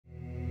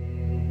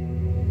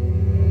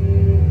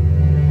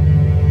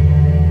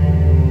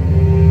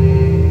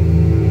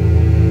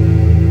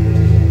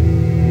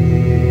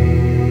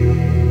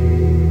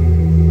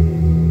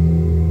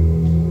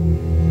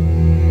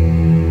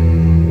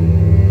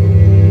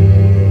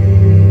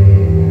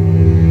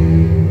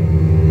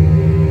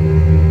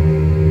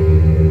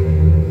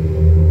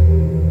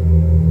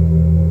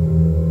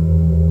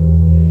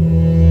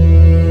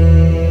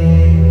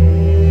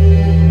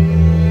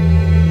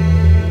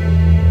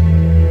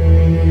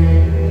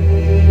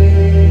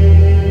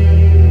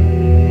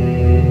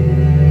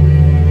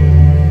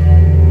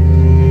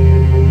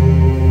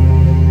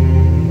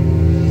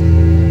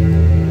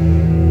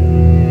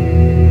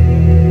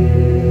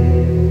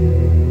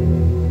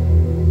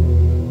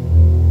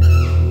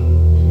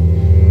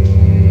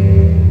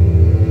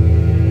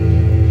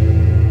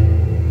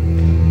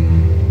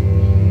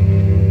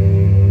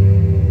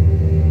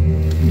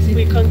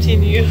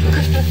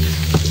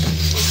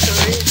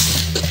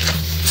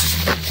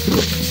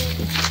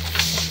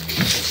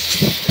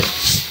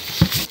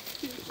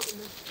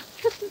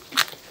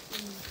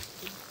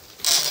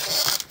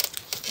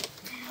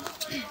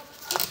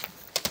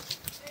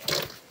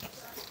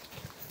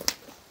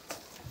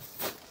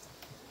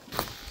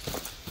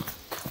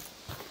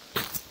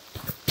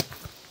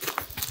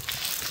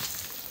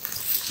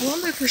I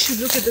wonder if we should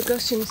look at the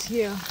costumes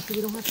here, so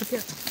we don't have to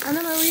carry.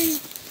 Anna-Mari,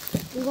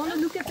 we want to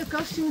look at the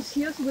costumes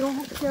here, so we don't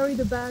have to carry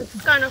the bag.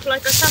 Kind of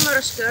like a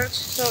summer skirt.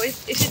 So is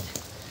it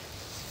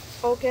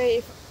okay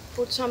if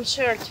put some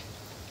shirt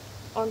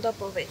on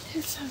top of it?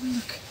 Let's have a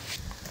look.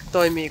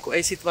 Toimii, kun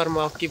ei sit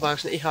varmaan ole kiva,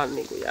 jos ne ihan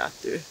niinku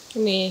jäätyy.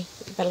 Niin,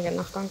 pelkän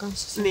nahkan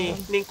kanssa.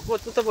 Niin,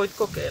 mutta voit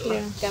kokeilla.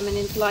 Joo. Mikä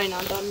meni nyt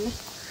lainaan tänne.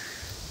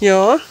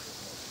 Joo.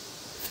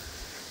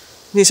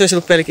 Niin se olisi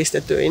ollut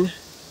pelkistetyin.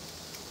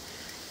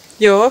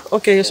 Joo,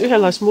 okei, jos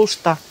yhdellä olisi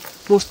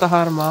musta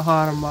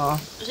harmaa.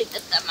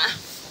 Sitten tämä.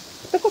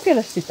 No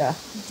kokeile sitä.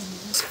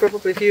 It's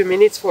probably a few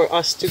minutes for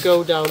us to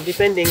go down,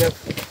 depending on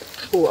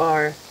who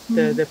are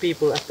the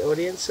people at the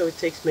audience. So it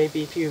takes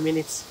maybe a few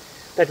minutes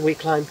that we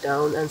climb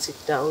down and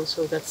sit down.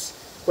 So that's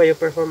where your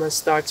performance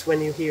starts,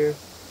 when you hear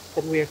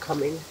that we are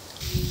coming.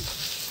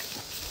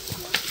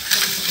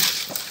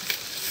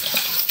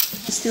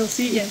 Still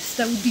see? Yes,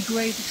 that would be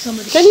great if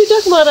somebody. Can you,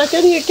 Dagmara,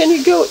 can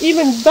you go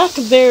even back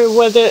there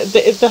where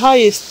the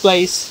highest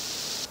place?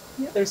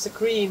 Yeah. There's a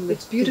green.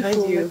 It's beautiful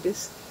behind you. like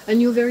this.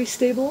 And you're very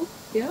stable?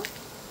 Yeah?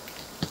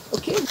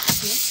 Okay. Yeah.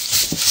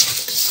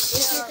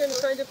 If you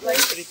can kind of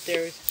place it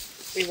there,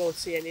 we won't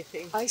see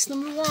anything. Ice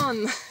number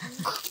 1.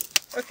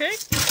 Okay.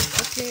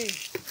 Okay.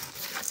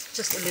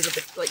 Just a little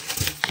bit like,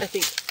 I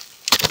think,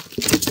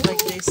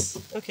 like this.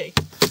 Okay.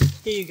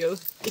 Here you go.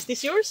 Is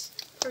this yours,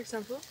 for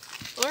example?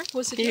 Or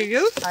Was it here you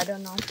yours? go. I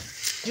don't know.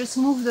 Just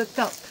move the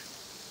top,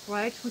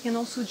 right? We can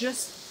also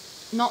just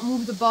not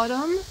move the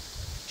bottom,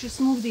 just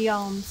move the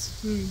arms.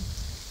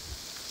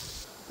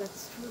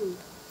 That's true.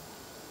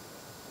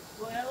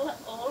 Well,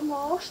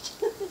 almost.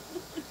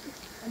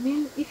 I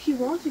mean, if you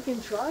want, you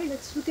can try.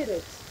 Let's look at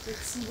it.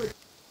 Let's see what.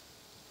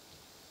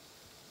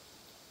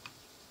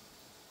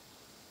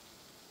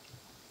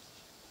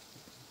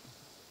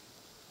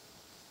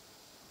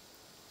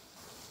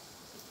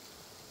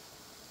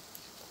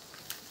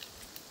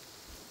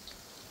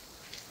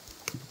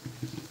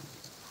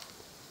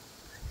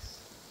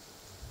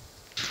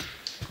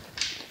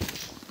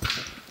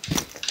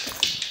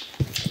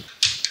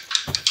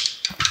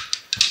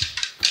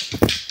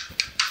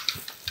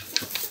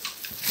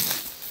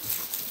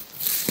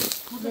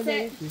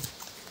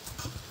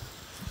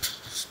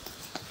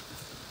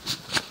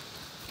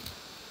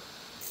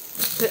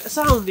 Se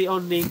soundi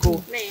on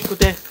niinku, Niin. kun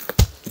te...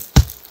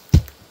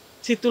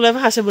 Siitä tulee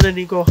vähän semmonen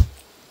niinku...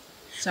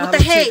 Mutta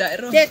hei,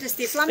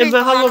 tietysti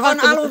flamencohan on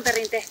alun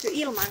perin tehty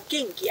ilman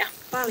kenkiä,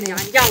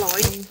 paljain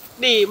jaloin.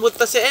 Niin,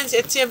 mutta se ensin,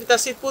 että siihen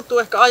pitäisi siitä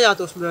puuttua ehkä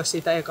ajatus myös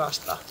siitä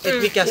ekasta,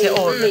 että mikä se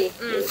on.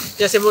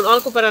 Ja se mun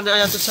alkuperäinen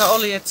ajatus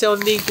oli, että se on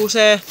niinku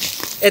se,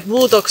 että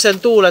muutoksen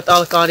tuulet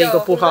alkaa niinku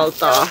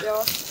puhaltaa.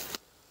 Joo.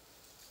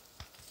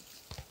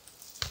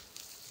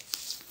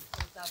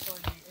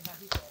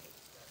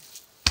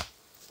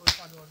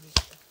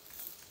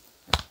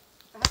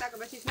 Lähdetäänkö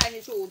me siis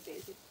näihin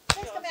suuntiin sitten?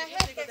 Tästä meidän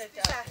hetkeksi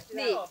pysähtyä.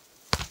 Niin.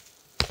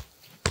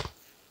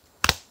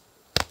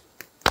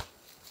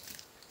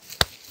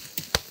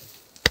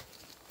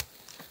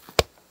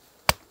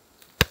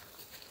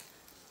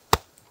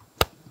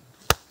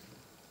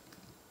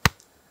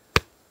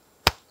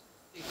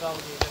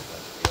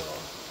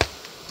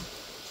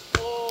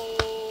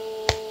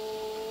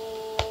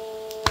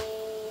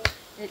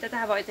 Ei,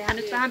 tätähän voi tehdä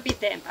nyt vähän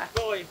pitempään.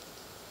 Voi.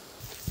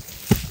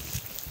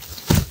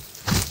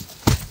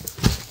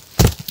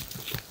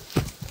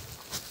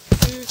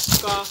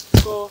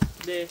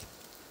 Tutkiskelleet.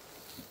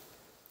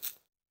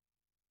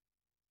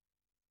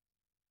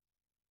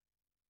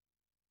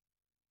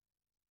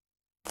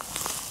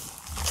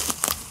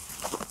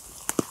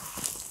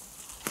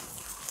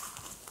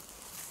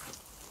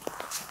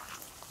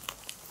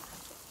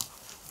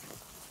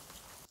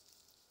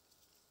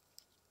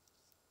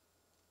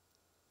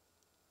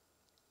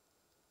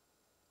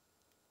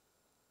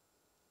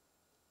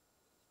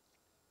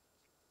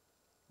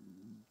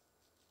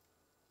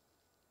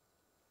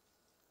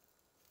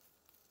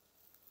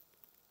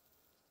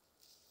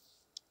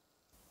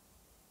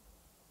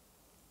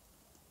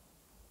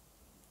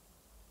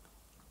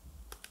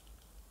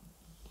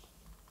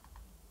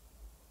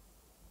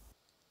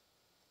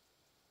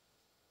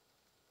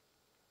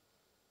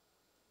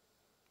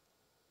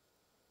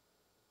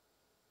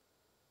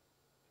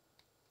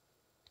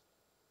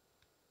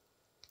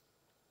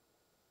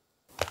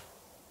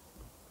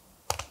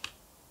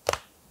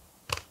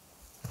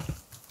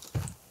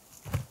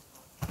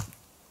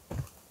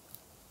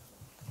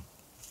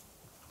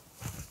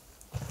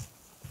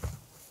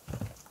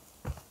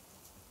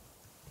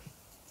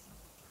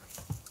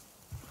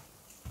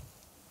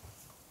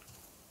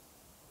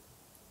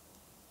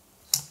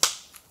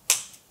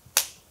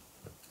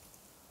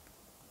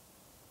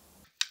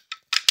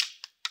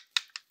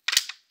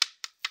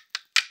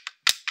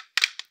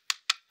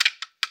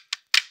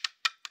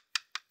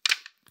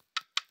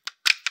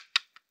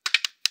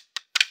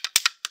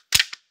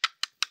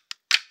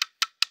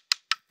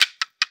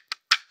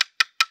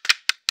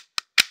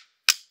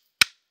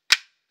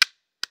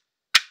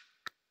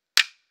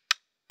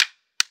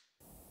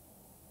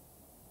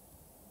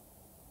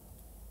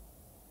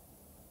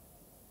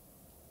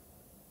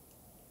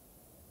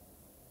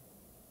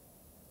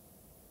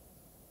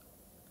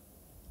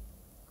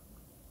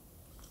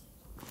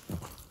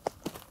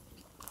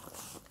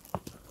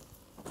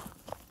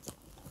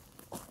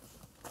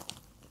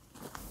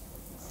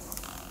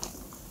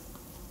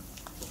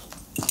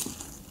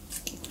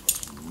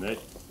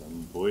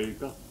 Metsän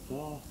poika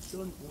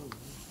tahdon olla,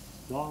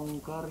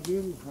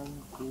 sankarien hän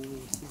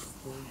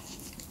kuulsittaa.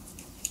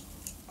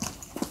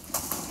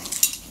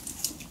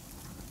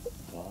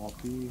 Saa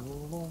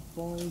piholla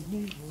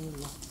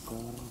painivella,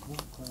 karhu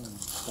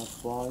kanssa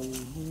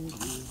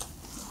painivia.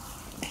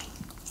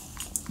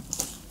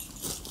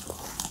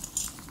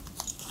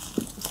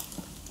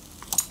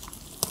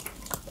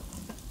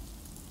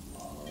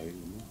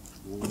 Maailma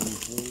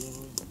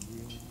ulkoa.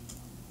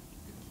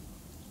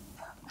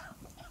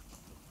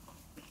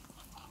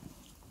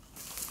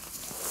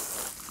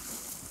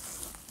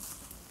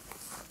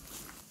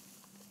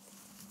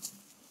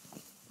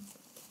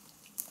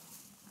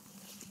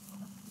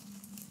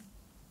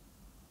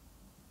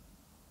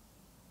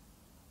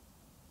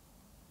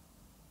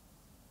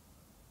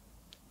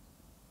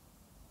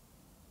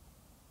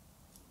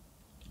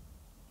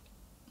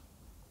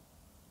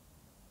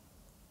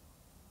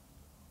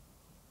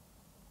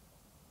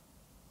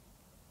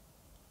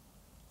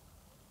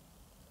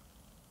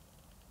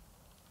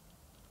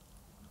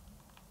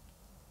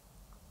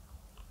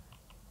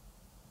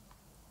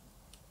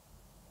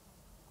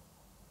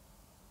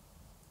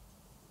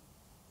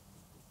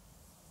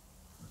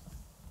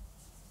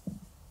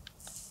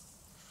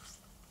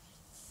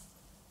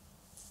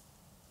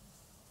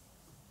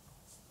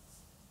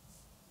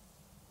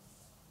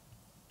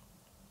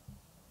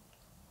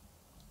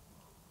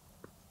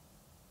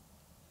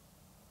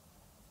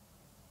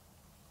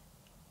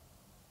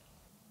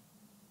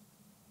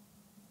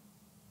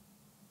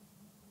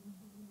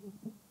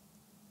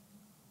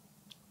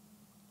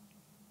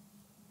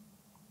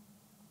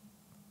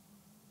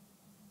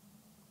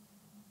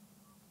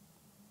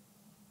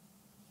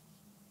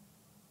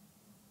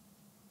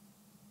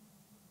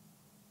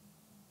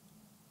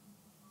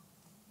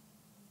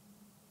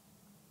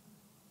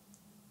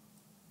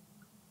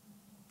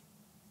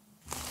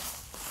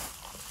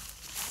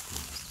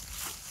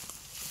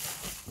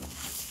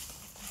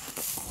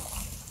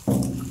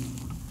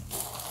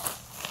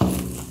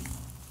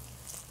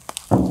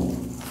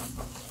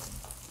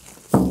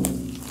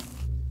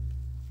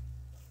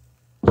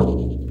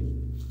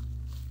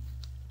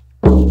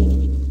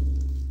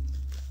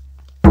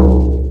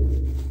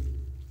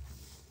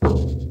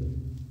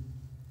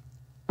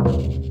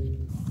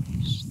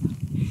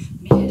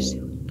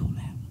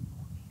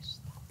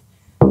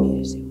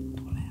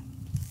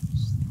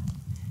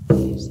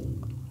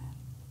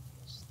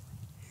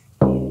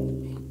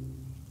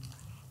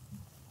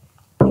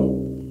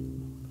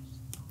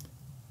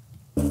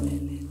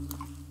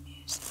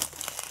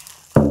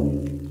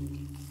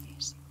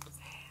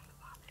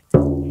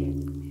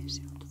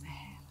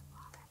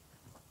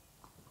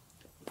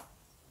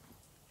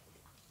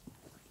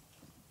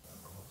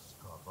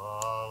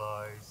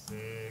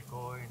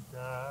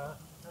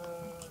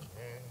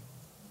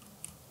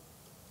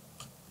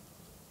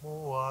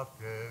 Mua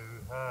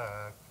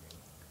köyhää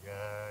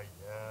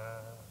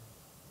jää.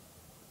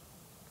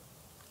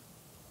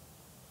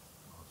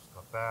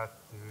 Koska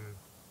päättyy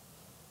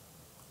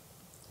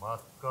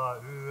matka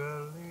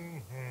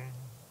yöllinen,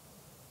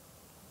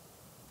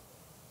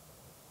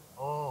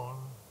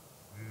 on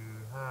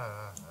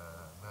yhä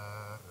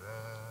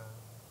hämärää.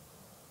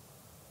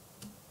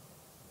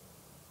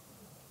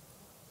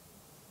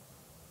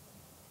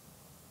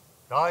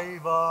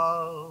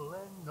 Taivaalle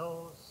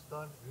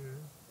nostan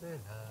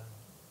yhtenään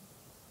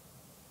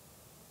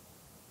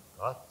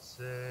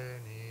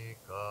katseeni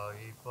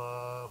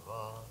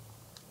kaipaavan.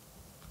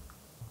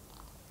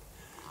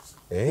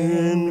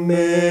 En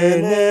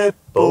mene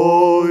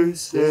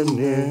pois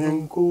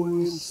ennen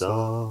kuin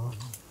saan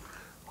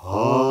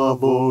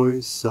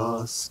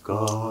haavoissa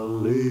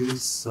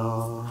skallissa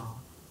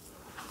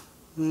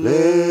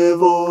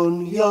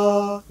levon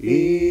ja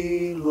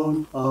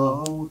ilon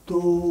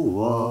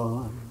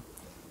autuaan.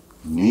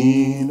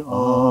 Niin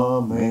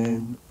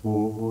aamen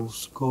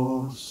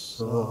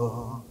uskossa.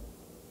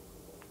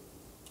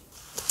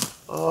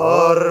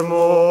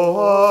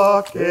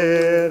 Armoa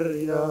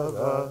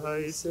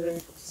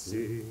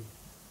kerjäläiseksi,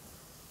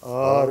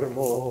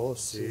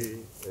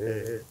 armosi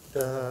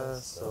että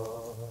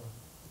saa.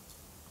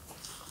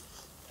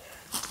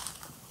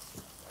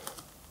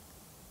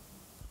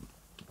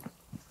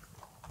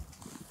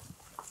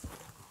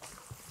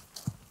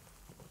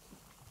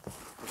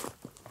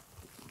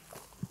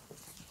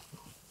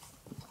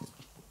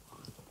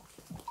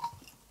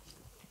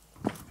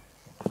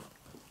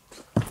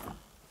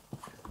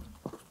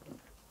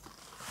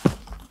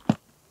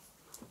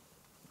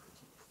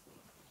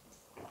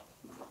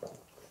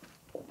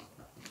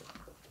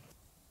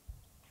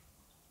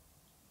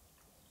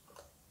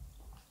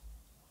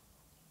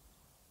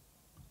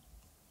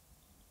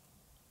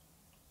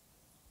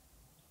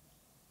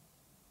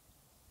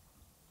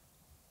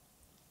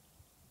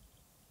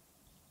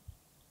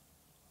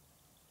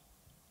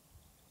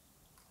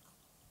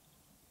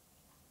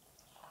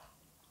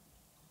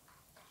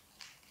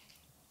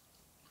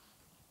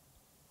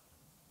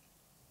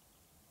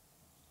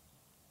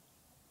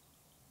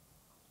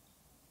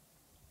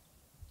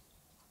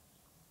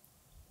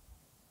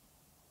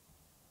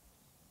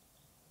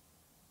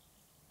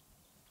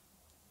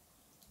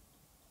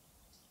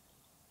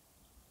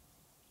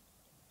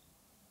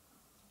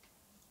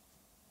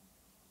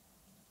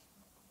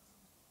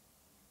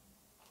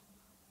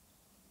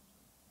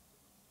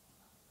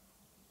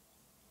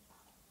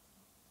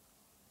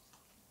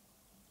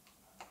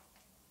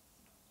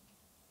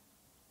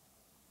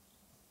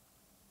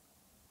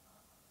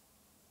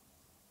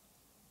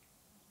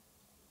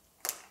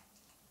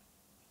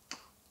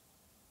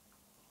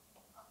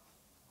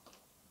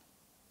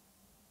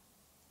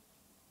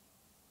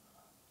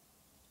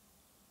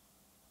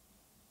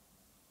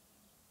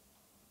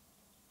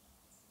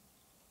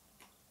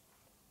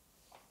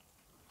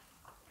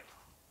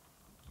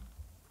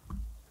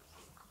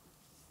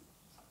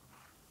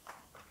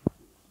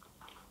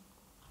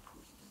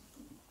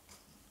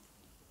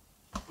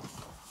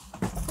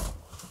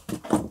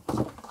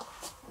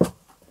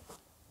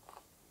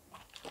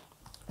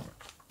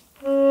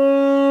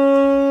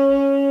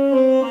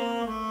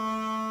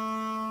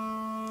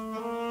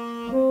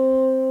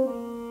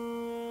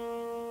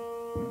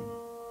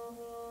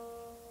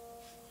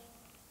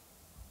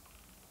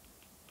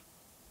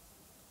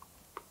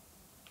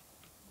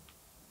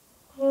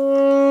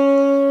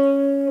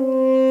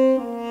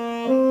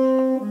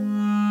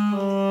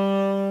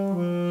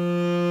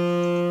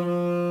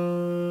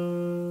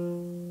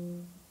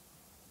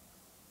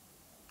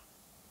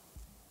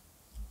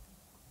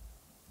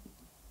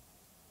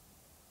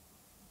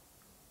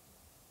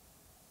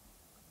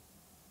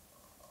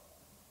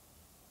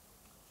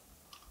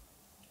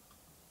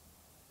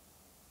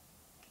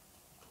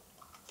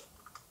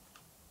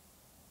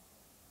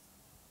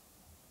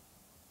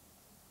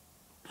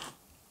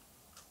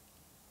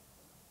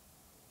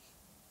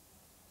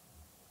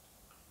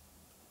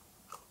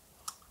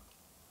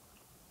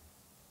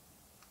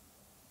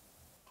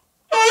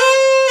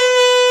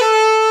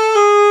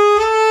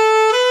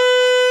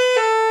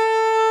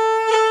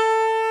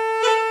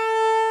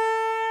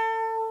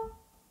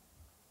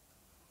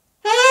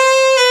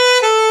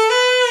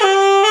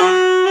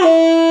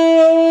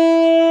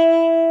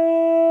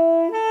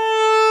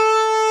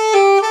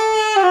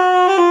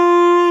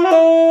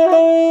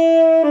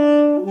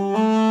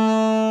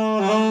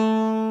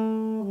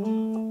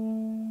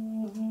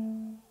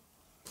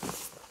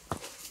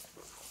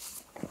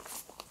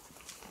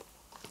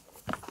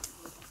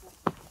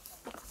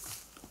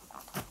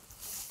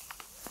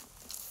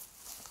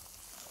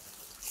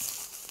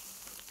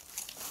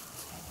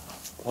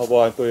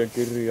 havaintojen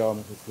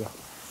kirjaamiset ja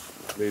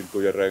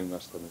lintujen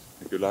rengastamiset,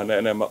 niin kyllähän ne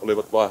enemmän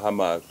olivat vain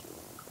hämäyksiä.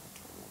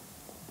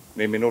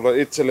 Niin minulle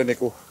itselleni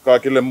kuin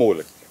kaikille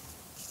muillekin.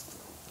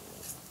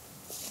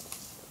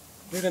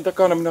 Niiden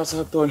takana minä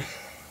saatoin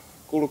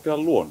kulkea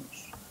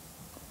luonnossa.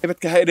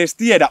 Eivätkä he edes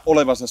tiedä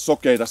olevansa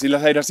sokeita, sillä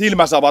heidän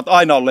silmänsä ovat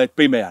aina olleet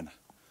pimeänä.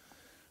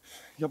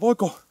 Ja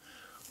voiko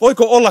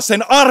olla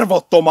sen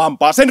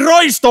arvottomampaa, sen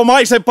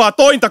roistomaisempaa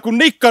tointa kuin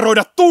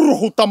nikkaroida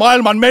turhuutta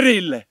maailman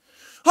merille?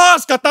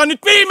 Haaskataan nyt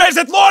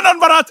viimeiset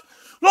luonnonvarat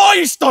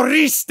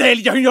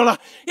loistoristeilijöihin, jolla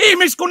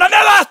ihmiskunnan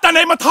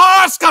elähtäneimmät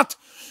haaskat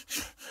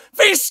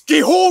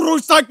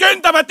viskihuuruissaan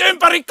kyntävät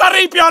ympäri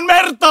Karibian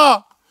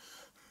mertaa.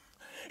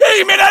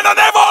 Ihminen on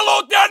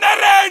evoluution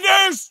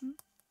erehdys!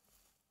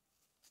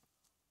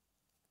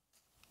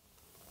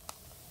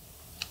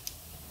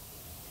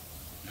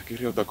 Mä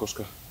kirjoitan,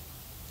 koska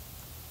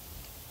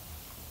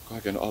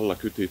kaiken alla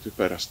kyti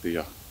typerästi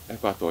ja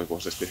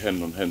epätoivoisesti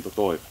hennon hento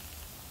toive.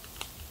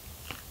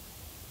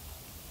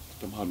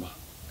 Mutta maailma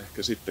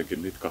ehkä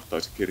sittenkin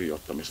nitkahtaisi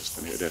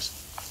kirjoittamisestani edes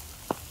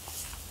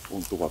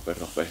tuntuvan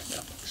verran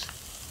pehmeämmäksi.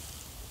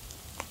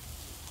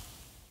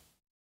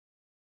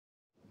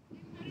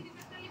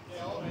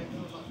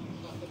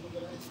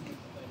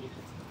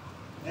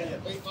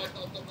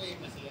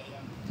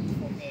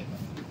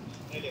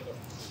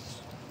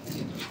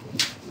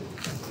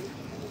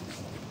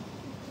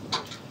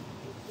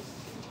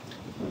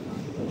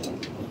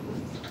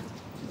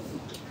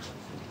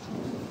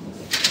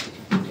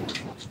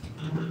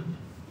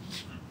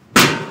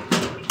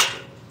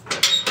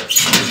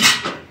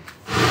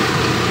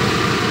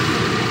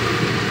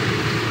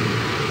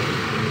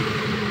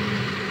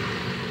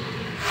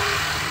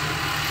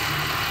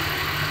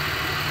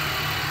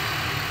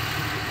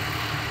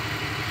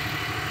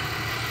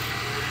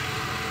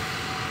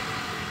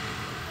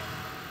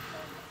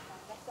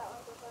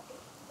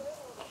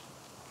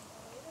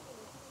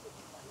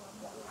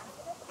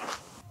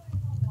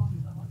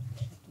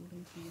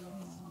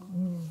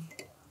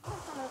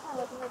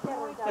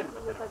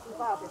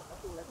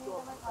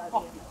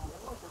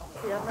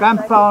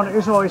 Kämppä on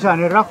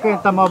isoisäni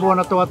rakentama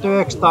vuonna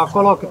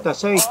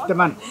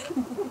 1937.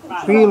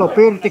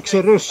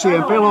 Piilopirtiksi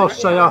ryssien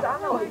pelossa ja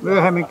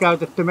myöhemmin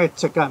käytetty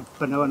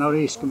metsäkämppä vuonna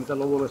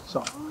 50-luvulle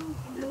saakka.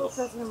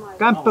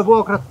 Kämppä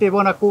vuokrattiin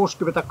vuonna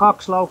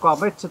 1962 Laukaan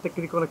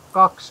metsäteknikolle,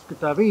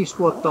 25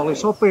 vuotta oli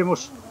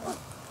sopimus.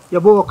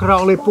 Ja vuokra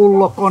oli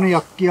pullo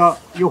konjakkia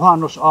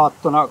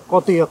juhannusaattona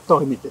kotiin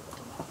toimitettu.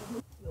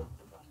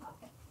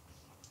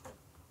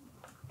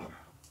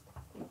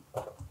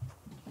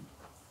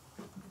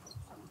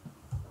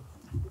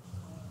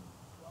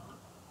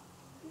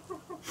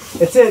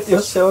 Että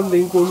jos se on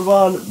niin kuin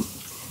vaan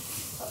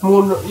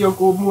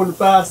joku mun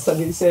päässä,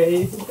 niin se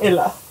ei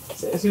elä.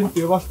 Se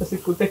syntyy vasta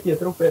sitten, kun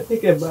tekijät rupeaa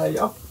tekemään.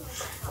 Ja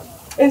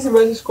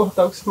ensimmäisessä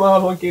kohtauksessa mä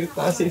haluan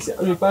kiittää siis ja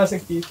ylipäänsä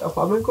kiittää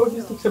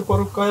Esityksen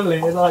porukkaa ja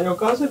Leenaa,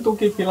 joka on sen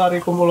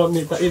tukipilari, kun mulla on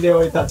niitä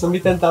ideoita, että no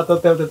miten tämä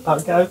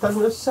toteutetaan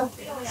käytännössä.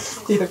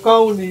 Siitä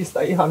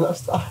kauniista,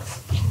 ihanasta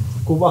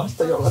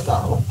kuvasta, jolla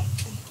tää on.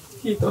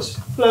 Kiitos,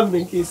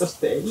 lämmin kiitos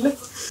teille.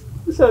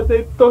 Sä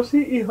teit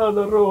tosi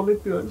ihanan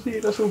roolityön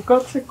siinä. Sun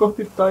katse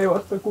kohti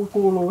taivasta, kun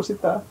kuuluu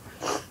sitä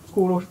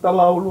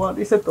laulua,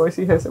 niin se toi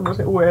siihen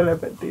semmoisen uuden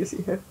elementin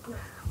siihen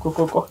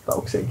koko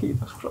kohtaukseen.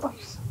 Kiitos,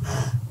 Klaarissa.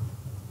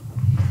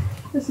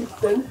 Ja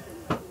sitten...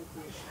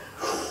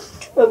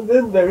 And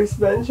then there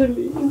is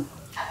Evangeline.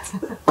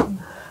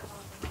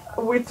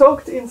 We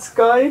talked in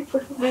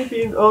Skype, maybe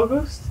in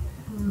August,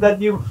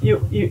 that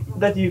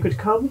you could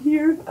come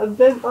here, and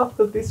then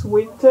after this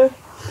winter,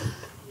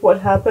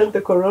 what happened,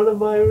 the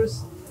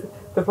coronavirus,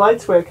 the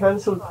flights were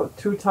cancelled for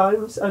 2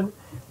 times, and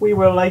we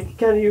were like,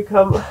 can you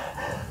come,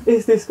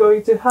 is this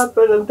going to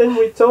happen? And then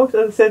we talked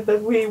and said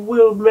that we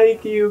will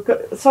make you,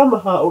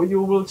 somehow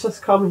you will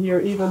just come here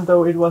even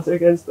though it was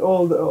against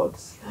all the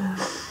odds.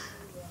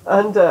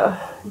 And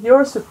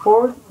your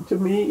support to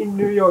me in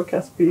New York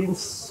has been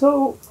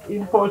so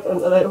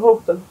important, and I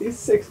hope that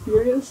this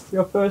experience,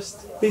 your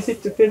first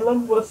visit to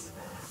Finland, was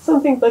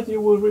something that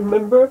you will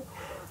remember.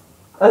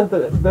 And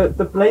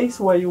the place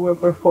where you were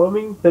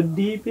performing, the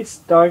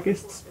deepest,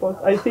 darkest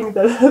spot, I think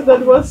that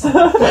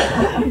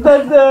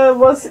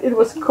it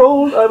was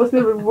cold. I was a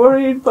little bit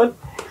worried, but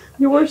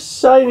you were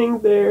shining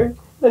there,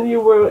 and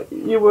you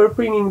were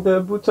bringing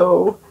the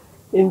buto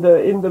in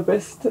the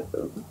best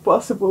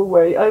possible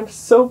way. I'm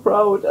so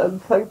proud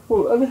and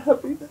thankful and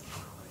happy that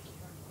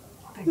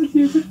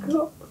you could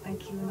come.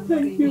 Thank you.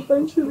 Thank you,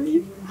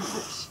 Evangeline.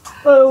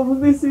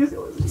 This is,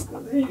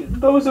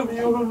 those of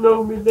you who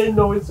know me, they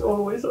know it's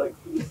always like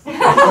this.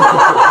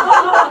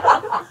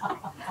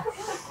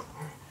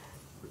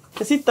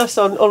 Ja sitten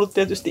tässä on ollut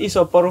tietysti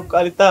iso porukka,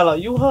 eli täällä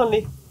on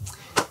Juhani,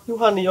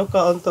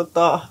 joka on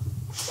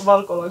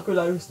Valkolan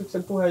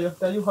kyläyhdistyksen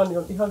puheenjohtaja. Juhani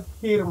on ihan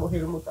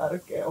hirmu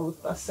tärkeä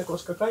ollut tässä,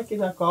 koska kaikki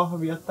nämä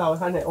kahviat, tämä on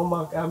hänen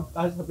oma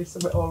kämppänsä, missä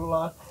me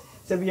ollaan.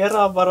 Se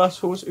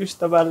vieraanvaraisuus,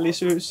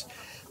 ystävällisyys,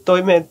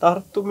 toimeen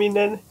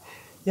tarttuminen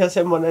Ja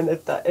semmoinen,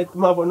 että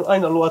mä oon voinut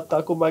aina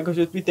luottaa, kun mä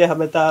kysyn, että mitenhän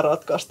me tää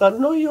ratkaistaan.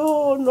 No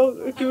joo, no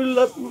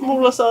kyllä,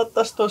 mulla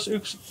saattaisi tossa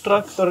yksi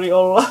traktori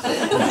olla.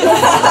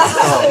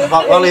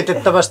 No,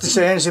 valitettavasti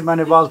se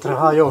ensimmäinen Valtra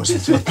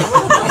hajosi.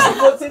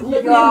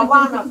 Joo,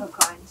 one of a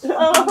kind.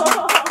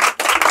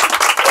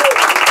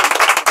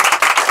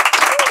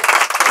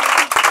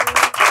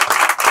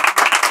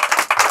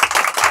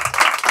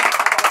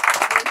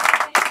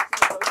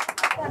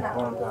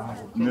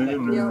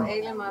 Joo,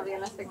 eilen mä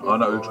vielä sitä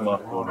Aina yksi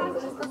mahtuu.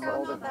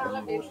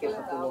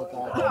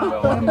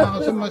 Tämä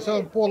on semmoinen, se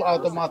on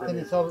puoliautomaatti,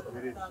 niin se on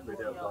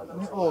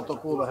niin outo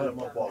kuulla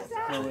helman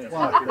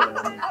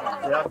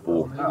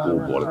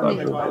puupuoli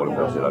tai puupuoli,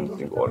 mitä siellä nyt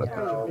on.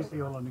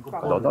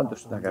 Katsotaan,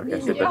 jos sitä kerkeä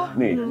sitten.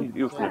 Niin,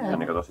 just niin,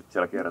 niin kato,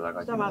 siellä kierretään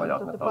kaikki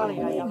rajat, että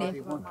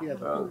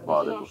on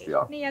vaatetus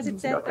ja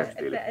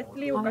tekstiili. että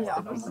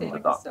liukastunut siinä,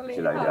 se oli.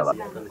 Sillä idealla.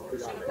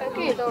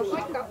 Kiitos,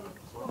 moikka.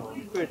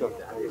 Kiitos.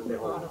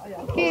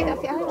 Kiitos.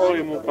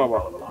 Oli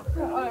mukava.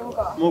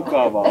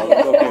 Mukavaa,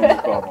 tosi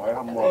mukavaa,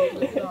 ihan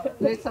mahtavaa.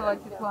 Nyt sä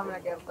voit sit huomenna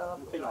kertoa.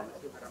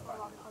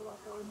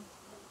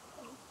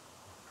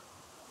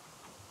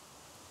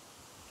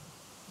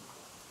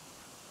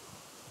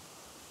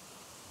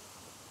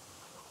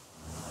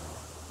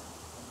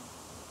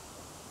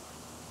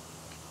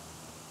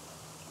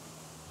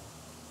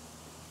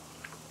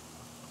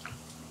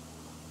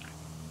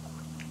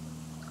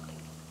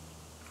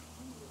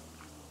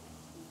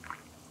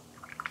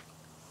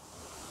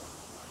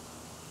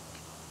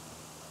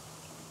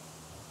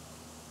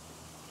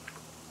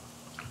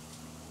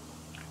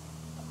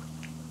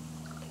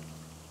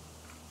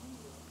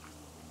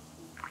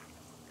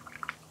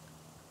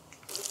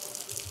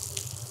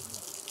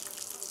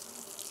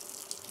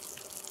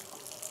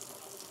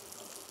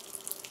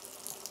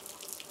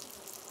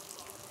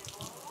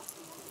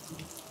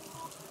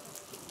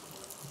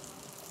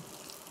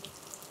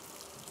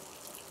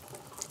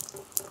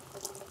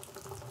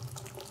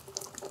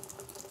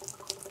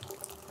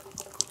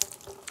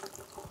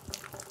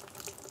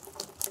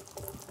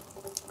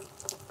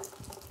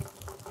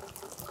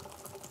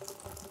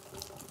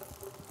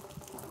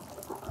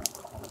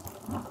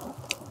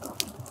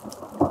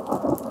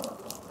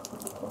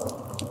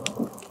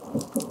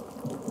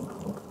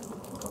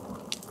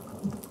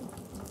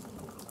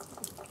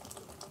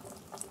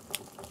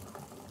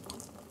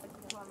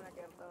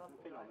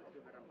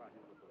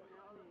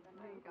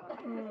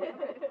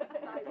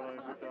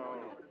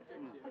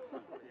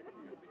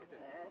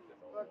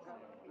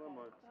 Moi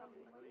moi.